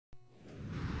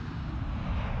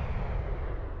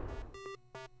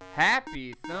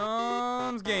Happy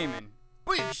Thumbs Gaming.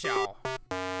 Big show.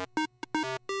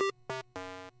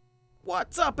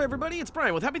 What's up, everybody? It's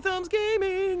Brian with Happy Thumbs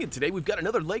Gaming, and today we've got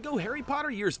another LEGO Harry Potter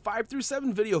years 5 through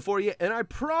 7 video for you, and I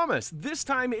promise this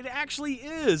time it actually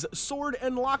is Sword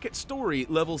and Locket Story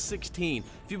level 16.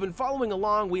 If you've been following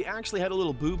along, we actually had a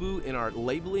little boo-boo in our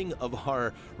labeling of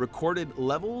our recorded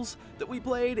levels that we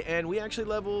played, and we actually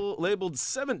labeled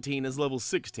 17 as level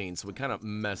 16, so we kind of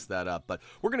messed that up. But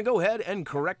we're going to go ahead and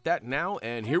correct that now,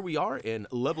 and here we are in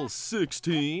level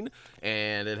 16,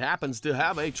 and it happens to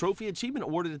have a trophy achievement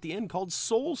awarded at the end called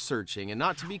Soul Searching, and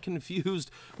not to be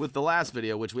confused with the last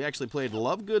video, which we actually played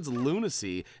Lovegood's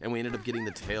Lunacy, and we ended up getting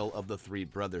the Tale of the Three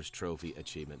Brothers trophy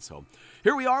achievement. So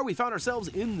here we are, we found ourselves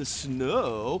in the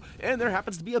snow, and there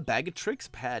happens to be a Bag of Tricks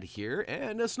pad here,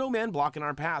 and a snowman blocking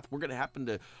our path. We're going to happen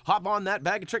to hop on that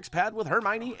Bag of Tricks pad with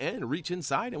Hermione and reach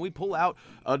inside, and we pull out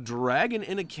a dragon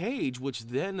in a cage, which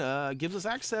then gives us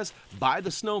access by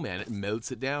the snowman. It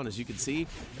melts it down, as you can see,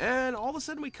 and all of a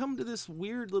sudden we come to this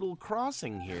weird little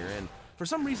crossing here, and for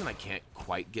some reason I can't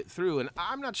quite get through, and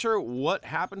I'm not sure what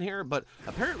happened here, but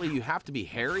apparently you have to be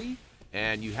Harry,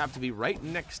 and you have to be right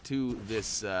next to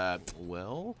this, I'm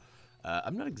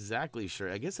not exactly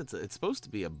sure. I guess it's supposed to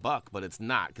be a buck, but it's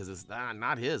not, because it's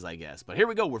not his, I guess. But here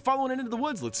we go. We're following it into the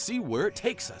woods. Let's see where it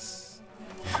takes us.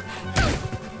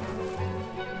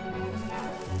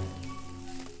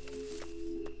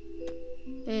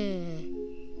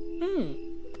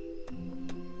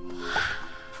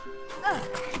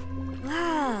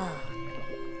 Wow.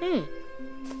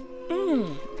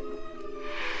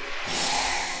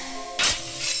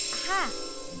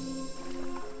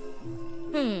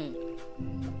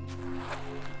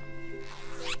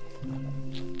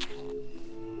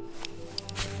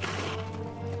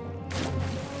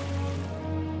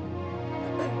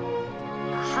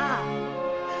 Aha.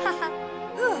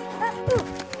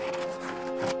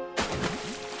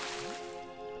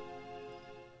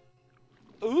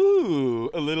 Ooh,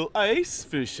 a little ice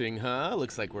fishing, huh?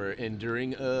 Looks like we're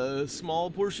enduring a small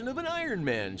portion of an Iron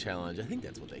Man challenge. I think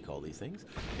that's what they call these things.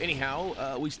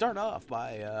 Anyhow, we start off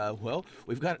by,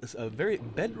 we've got a very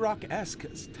Bedrock-esque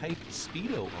type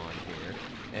Speedo on here.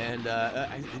 And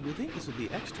I would think this would be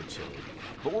extra chilly.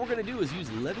 But what we're going to do is use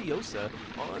Leviosa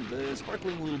on the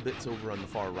sparkling little bits over on the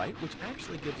far right, which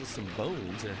actually gives us some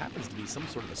bones, and it happens to be some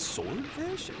sort of a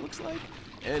swordfish, it looks like.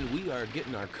 And we are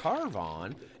getting our carve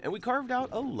on, and we carved out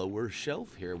a lower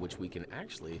shelf here, which we can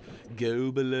actually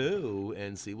go below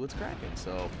and see what's cracking.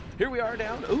 So here we are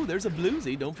down. Oh, there's a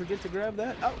bluesy. Don't forget to grab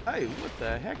that. Oh, hey, what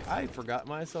the heck? I forgot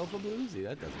myself a bluesy.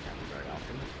 That doesn't happen very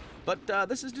often. But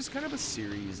this is just kind of a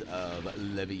series of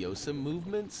Leviosa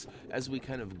movements as we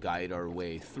kind of guide our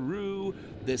way through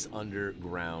this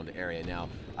underground area. Now,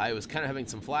 I was kind of having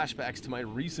some flashbacks to my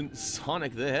recent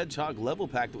Sonic the Hedgehog level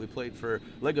pack that we played for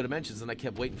LEGO Dimensions, and I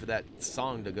kept waiting for that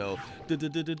song to go, but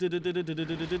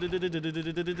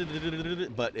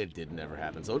it did never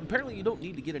happen. So apparently you don't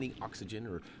need to get any oxygen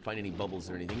or find any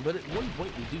bubbles or anything, but at one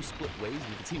point we do split ways.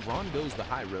 You can see Ron goes the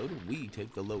high road, and we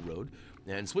take the low road.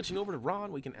 And switching over to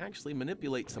Ron, we can actually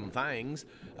manipulate some things.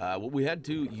 We had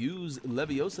to use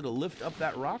Leviosa to lift up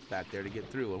that rock back there to get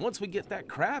through. And once we get that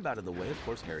crab out of the way, of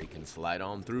course, Harry can slide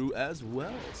on through as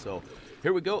well. So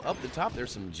here we go. Up the top,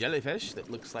 there's some jellyfish that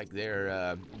looks like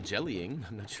they're jellying.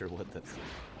 I'm not sure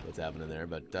what's happening there,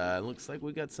 but it looks like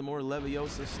we got some more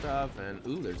Leviosa stuff. And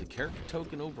ooh, there's a character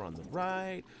token over on the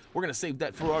right. We're gonna save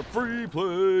that for our free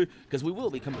play, because we will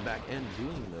be coming back and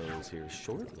doing those here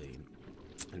shortly.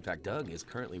 In fact, Doug is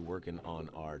currently working on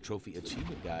our trophy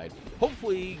achievement guide,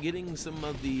 hopefully getting some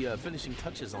of the finishing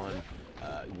touches on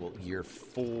year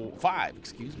 5,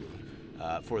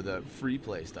 for the free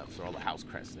play stuff, so all the house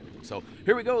crests and everything. So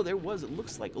here we go. There was, it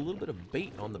looks like, a little bit of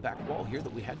bait on the back wall here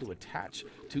that we had to attach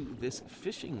to this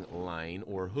fishing line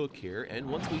or hook here. And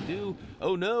once we do,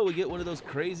 oh no, we get one of those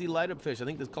crazy light up fish. I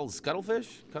think that's called scuttlefish,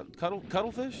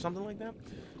 cuttlefish, something like that.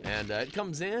 And it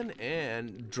comes in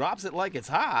and drops it like it's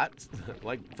hot,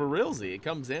 like for realsy. It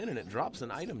comes in and it drops an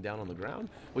item down on the ground,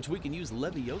 which we can use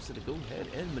Leviosa to go ahead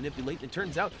and manipulate. And it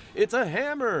turns out it's a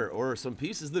hammer, or some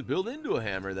pieces that build into a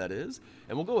hammer, that is.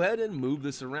 And we'll go ahead and move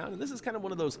this around. And this is kind of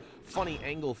one of those funny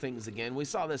angle things again. We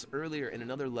saw this earlier in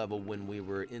another level when we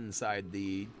were inside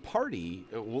the party,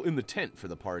 well, in the tent for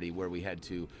the party, where we had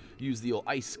to use the old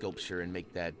ice sculpture and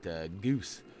make that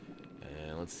goose.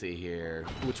 And let's see here,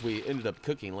 which we ended up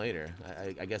cooking later.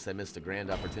 I guess I missed a grand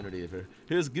opportunity for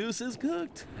his goose is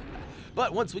cooked.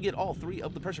 But once we get all 3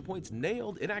 of the pressure points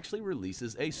nailed, it actually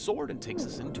releases a sword and takes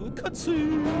us into a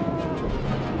cutscene.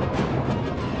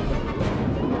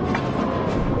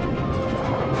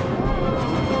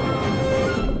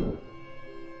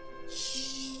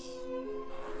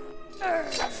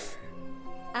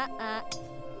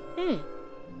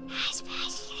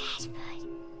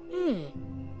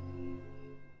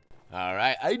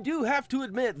 do have to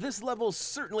admit, this level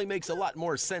certainly makes a lot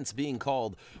more sense being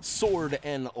called Sword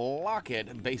and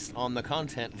Locket based on the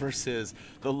content versus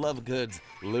the Love Goods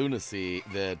lunacy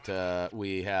that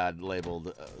we had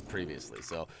labeled previously.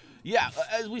 So, yeah,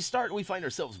 as we start, we find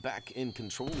ourselves back in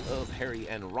control of Harry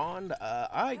and Ron.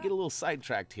 I get a little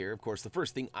sidetracked here. Of course, the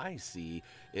first thing I see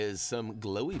is some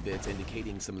glowy bits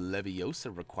indicating some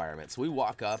Leviosa requirements. So we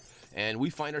walk up and we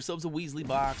find ourselves a Weasley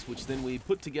box, which then we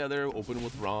put together, open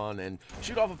with Ron, and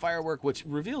shoot off a firework, which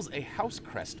reveals a house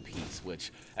crest piece,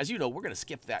 which, as you know, we're going to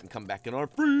skip that and come back in our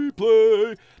free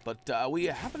play. But we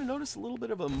happen to notice a little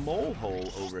bit of a mole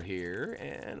hole over here,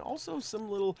 and also some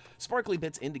little sparkly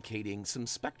bits indicating some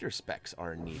Spectre specs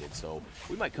are needed. So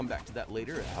we might come back to that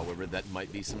later. However, that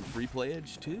might be some free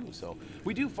playage too. So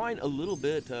we do find a little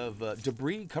bit of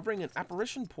debris covering an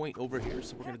apparition point over here.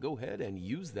 So we're going to go ahead and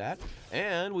use that.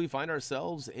 And we find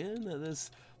ourselves in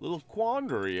this little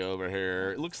quandary over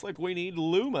here. It looks like we need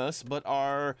Loomis, but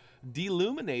our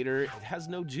Deluminator has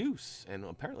no juice. And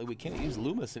apparently we can't use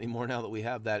Loomis anymore now that we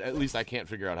have that. At least I can't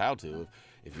figure out how to.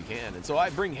 If you can. And so I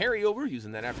bring Harry over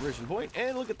using that apparition point,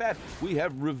 and look at that. We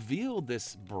have revealed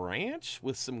this branch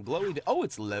with some glowy... Oh,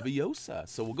 it's Leviosa.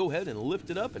 So we'll go ahead and lift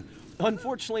it up, and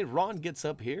unfortunately, Ron gets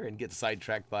up here and gets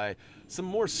sidetracked by some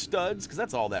more studs, because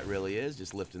that's all that really is,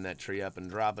 just lifting that tree up and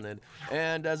dropping it.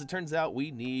 And as it turns out,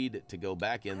 we need to go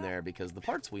back in there because the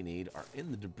parts we need are in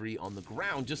the debris on the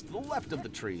ground just to the left of the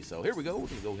tree. So here we go. We're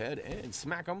going to go ahead and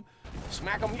smack them.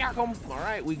 Smack them, yak them. All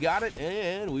right, we got it,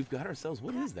 and we've got ourselves...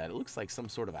 What is that? It looks like some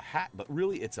sort of a hat, but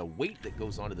really it's a weight that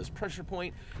goes onto this pressure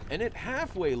point, and it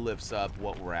halfway lifts up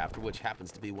what we're after, which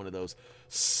happens to be one of those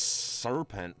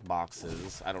serpent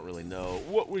boxes. I don't really know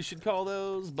what we should call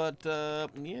those, but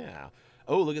yeah.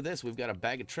 Oh, look at this. We've got a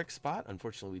bag of trick spot.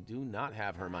 Unfortunately, we do not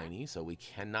have Hermione, so we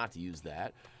cannot use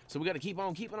that. So we got to keep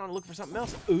on keeping on and look for something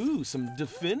else. Ooh, some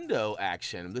Defendo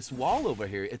action. This wall over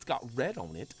here, it's got red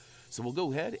on it. So we'll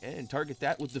go ahead and target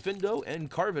that with Defendo and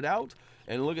carve it out.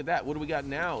 And look at that. What do we got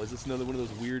now? Is this another one of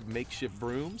those weird makeshift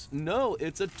brooms? No,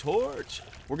 it's a torch.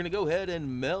 We're going to go ahead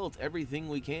and melt everything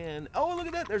we can. Oh, look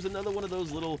at that. There's another one of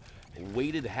those little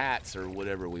weighted hats or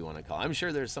whatever we want to call it. I'm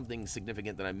sure there's something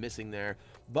significant that I'm missing there.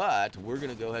 But we're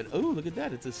going to go ahead. Oh, look at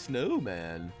that. It's a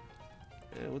snowman.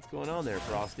 Yeah, what's going on there,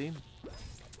 Frosty?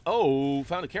 Oh,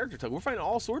 found a character tug. We're finding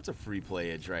all sorts of free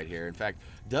playage right here. In fact,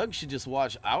 Doug should just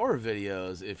watch our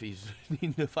videos if he's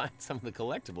needing to find some of the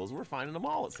collectibles. We're finding them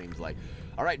all, it seems like.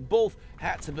 All right, both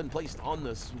hats have been placed on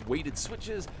the weighted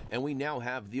switches, and we now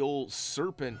have the old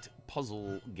serpent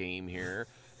puzzle game here.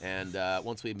 And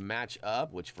once we match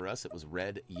up, which for us it was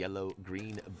red, yellow,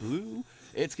 green, blue,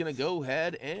 it's going to go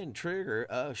ahead and trigger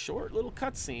a short little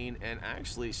cutscene and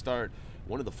actually start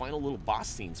one of the final little boss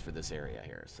scenes for this area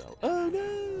here. So, oh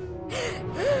no!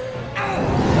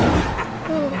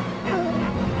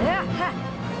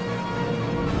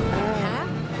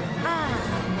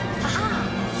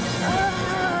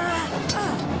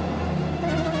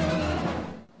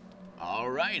 All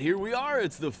right, here we are.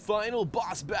 It's the final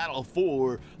boss battle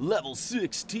for level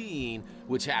 16,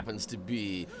 which happens to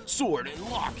be Sword and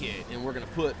Locket. And we're going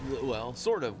to put, well,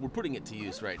 sort of, we're putting it to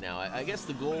use right now. I guess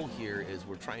the goal here is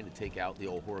we're trying to take out the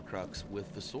old Horcrux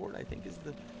with the sword, I think is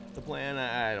the plan.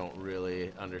 I don't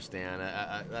really understand.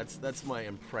 That's my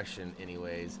impression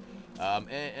anyways.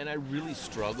 And I really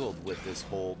struggled with this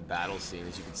whole battle scene.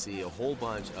 As you can see, a whole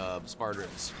bunch of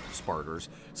spiders,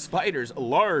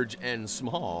 large and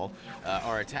small,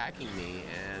 are attacking me,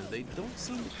 and they don't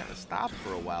seem to kind of stop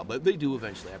for a while, but they do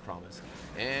eventually, I promise.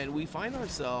 And we find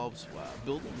ourselves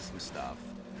building some stuff,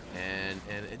 and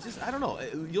it just, I don't know,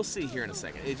 you'll see here in a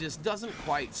second, it just doesn't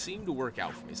quite seem to work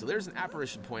out for me. So there's an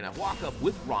apparition point. I walk up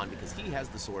with Ron because he has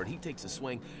the sword. He takes a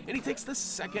swing, and he takes the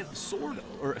second sword,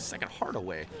 or a second heart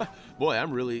away. Boy,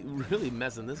 I'm really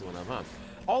messing this one up, huh?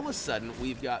 All of a sudden,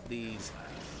 we've got these,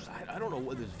 I don't know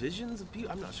what, there's visions of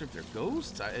people. I'm not sure if they're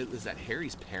ghosts. Is that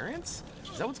Harry's parents?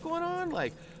 Is that what's going on?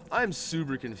 Like, I'm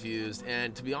super confused,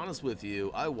 and to be honest with you,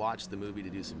 I watched the movie to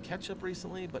do some catch-up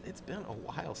recently, but it's been a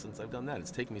while since I've done that. It's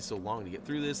taken me so long to get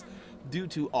through this due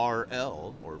to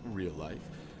RL, or real life.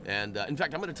 And in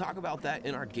fact, I'm going to talk about that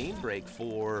in our game break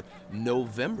for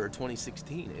November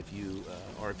 2016. If you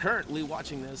are currently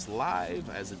watching this live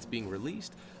as it's being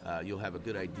released, you'll have a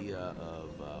good idea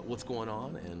of what's going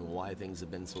on and why things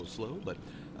have been so slow. But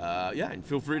yeah, and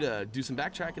feel free to do some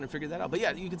backtracking and figure that out. But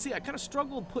yeah, you can see I kind of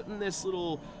struggled putting this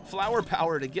little flower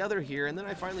power together here, and then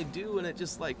I finally do, and it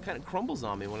just like kind of crumbles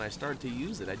on me when I start to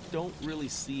use it. I don't really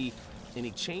see any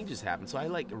changes happen, so I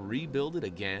like rebuild it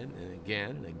again and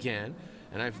again and again.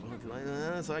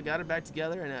 And so I got it back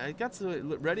together, and I got it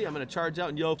ready. I'm going to charge out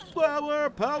and yell, flower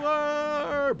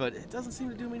power! But it doesn't seem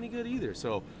to do me any good either.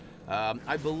 So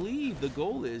I believe the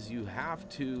goal is you have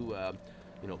to,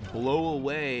 you know, blow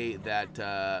away that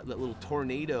that little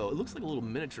tornado. It looks like a little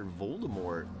miniature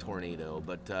Voldemort tornado,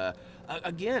 but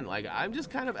again, like, I'm just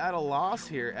kind of at a loss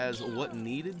here as what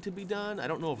needed to be done. I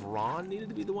don't know if Ron needed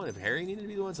to be the one, if Harry needed to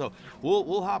be the one, so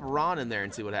we'll hop Ron in there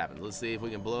and see what happens. Let's see if we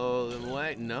can blow them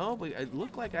away. No, but it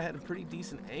looked like I had a pretty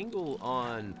decent angle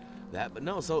on that, but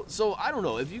no. So I don't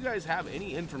know if you guys have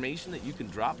any information that you can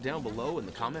drop down below in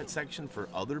the comment section for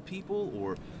other people,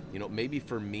 or, you know, maybe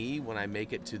for me when I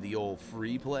make it to the old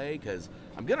free play, because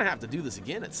I'm gonna have to do this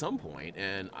again at some point,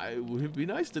 and it would be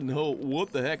nice to know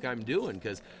what the heck I'm doing,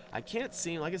 because I can't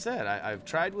seem, like I said, I've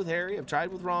tried with Harry, I've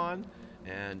tried with Ron,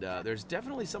 and there's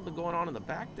definitely something going on in the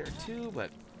back there too, but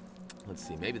let's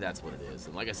see, maybe that's what it is.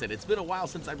 And like I said, it's been a while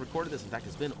since I recorded this. In fact,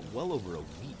 it's been well over a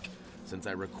week since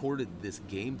I recorded this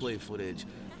gameplay footage,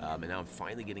 and now I'm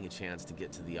finally getting a chance to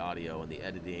get to the audio and the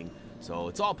editing. So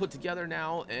it's all put together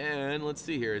now, and let's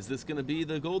see here. Is this going to be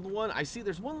the golden one? I see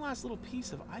there's one last little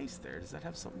piece of ice there. Does that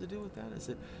have something to do with that? Is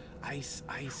it ice,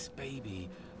 ice, baby?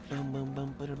 Boom, boom,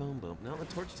 boom, boom, boom, boom. No, the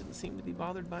torch didn't seem to be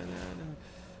bothered by that, and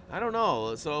I don't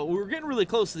know. So we're getting really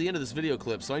close to the end of this video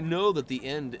clip, so I know that the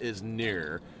end is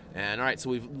near. And all right, so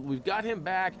we've got him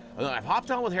back. I've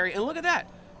hopped on with Harry, and look at that.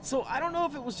 So I don't know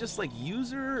if it was just like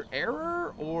user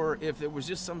error or if it was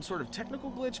just some sort of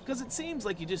technical glitch, because it seems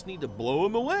like you just need to blow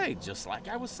him away, just like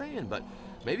I was saying. But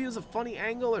maybe it was a funny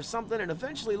angle or something, and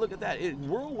eventually, look at that, it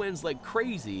whirlwinds like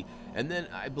crazy, and then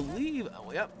I believe,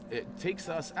 yep, it takes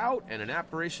us out, and an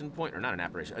apparition point, or not an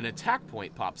apparition, an attack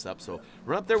point pops up. So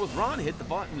run up there with Ron, hit the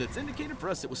button that's indicated for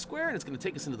us. It was square, and it's going to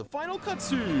take us into the final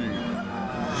cutscene.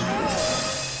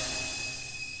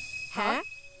 Huh?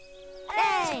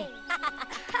 Hey!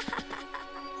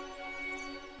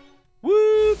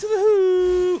 Woo to the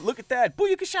hoo! Look at that.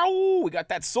 Booyakashow! We got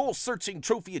that soul-searching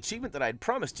trophy achievement that I had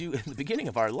promised you in the beginning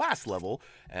of our last level,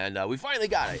 and we finally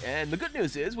got it. And the good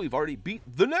news is we've already beat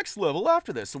the next level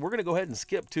after this, so we're going to go ahead and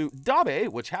skip to Dabe,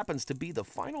 which happens to be the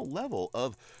final level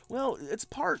of, well, it's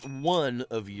part 1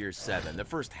 of Year 7, the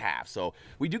first half. So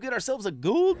we do get ourselves a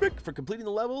gold brick for completing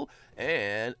the level,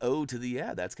 and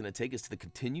yeah, that's going to take us to the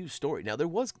continued story. Now, there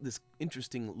was this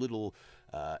interesting little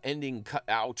ending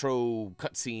outro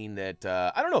cutscene that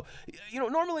I don't know. You know,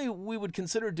 normally we would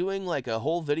consider doing like a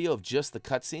whole video of just the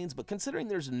cutscenes, but considering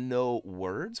there's no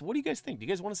words, what do you guys think? Do you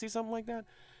guys want to see something like that?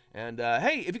 And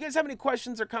hey, if you guys have any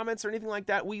questions or comments or anything like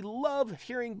that, we love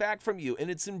hearing back from you, and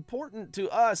it's important to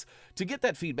us to get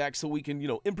that feedback so we can, you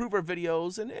know, improve our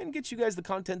videos and get you guys the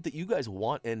content that you guys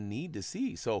want and need to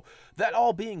see. So that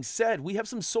all being said, we have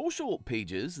some social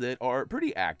pages that are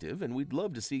pretty active, and we'd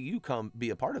love to see you come be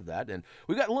a part of that. And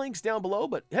we've got links down below,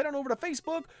 but head on over to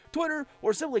Facebook, Twitter,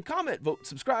 or simply comment, vote,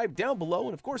 subscribe down below.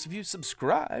 And of course, if you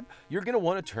subscribe, you're going to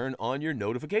want to turn on your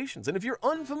notifications. And if you're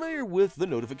unfamiliar with the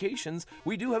notifications,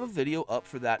 we do have a video up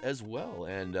for that as well,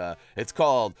 and it's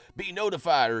called Be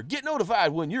Notified or Get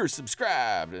Notified When You're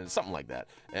Subscribed, and something like that.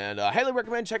 And I highly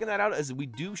recommend checking that out, as we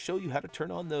do show you how to turn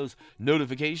on those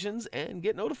notifications and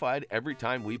get notified every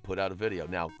time we put out a video.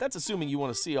 Now, that's assuming you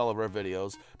want to see all of our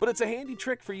videos, but it's a handy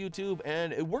trick for YouTube,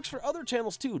 and it works for other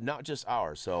channels too, not just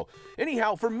ours. So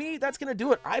anyhow, for me, that's gonna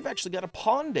do it. I've actually got a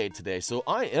pawn day today, so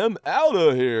I am out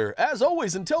of here. As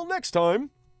always, until next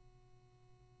time.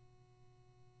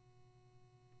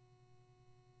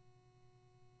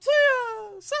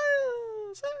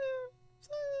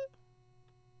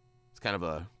 It's kind of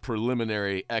a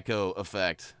preliminary echo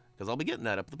effect, because I'll be getting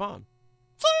that up the pond.